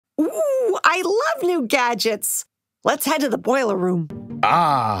Ooh, I love new gadgets. Let's head to the boiler room.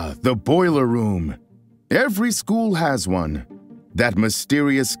 Ah, the boiler room. Every school has one. That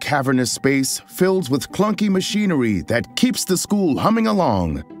mysterious cavernous space filled with clunky machinery that keeps the school humming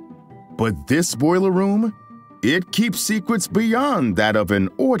along. But this boiler room? It keeps secrets beyond that of an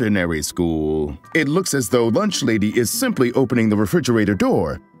ordinary school. It looks as though Lunch Lady is simply opening the refrigerator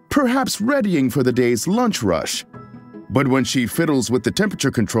door, perhaps readying for the day's lunch rush. But when she fiddles with the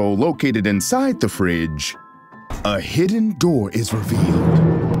temperature control located inside the fridge, a hidden door is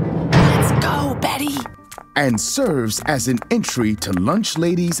revealed. Let's go, Betty. And serves as an entry to Lunch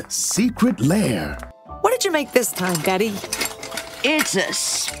Lady's secret lair. What did you make this time, Betty? It's a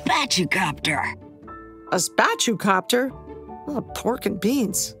spatchicopter. A spatchicopter? Oh, pork and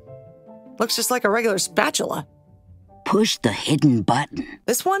beans. Looks just like a regular spatula. Push the hidden button.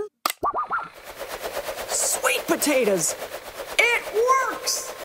 This one? Sweet potatoes! It works!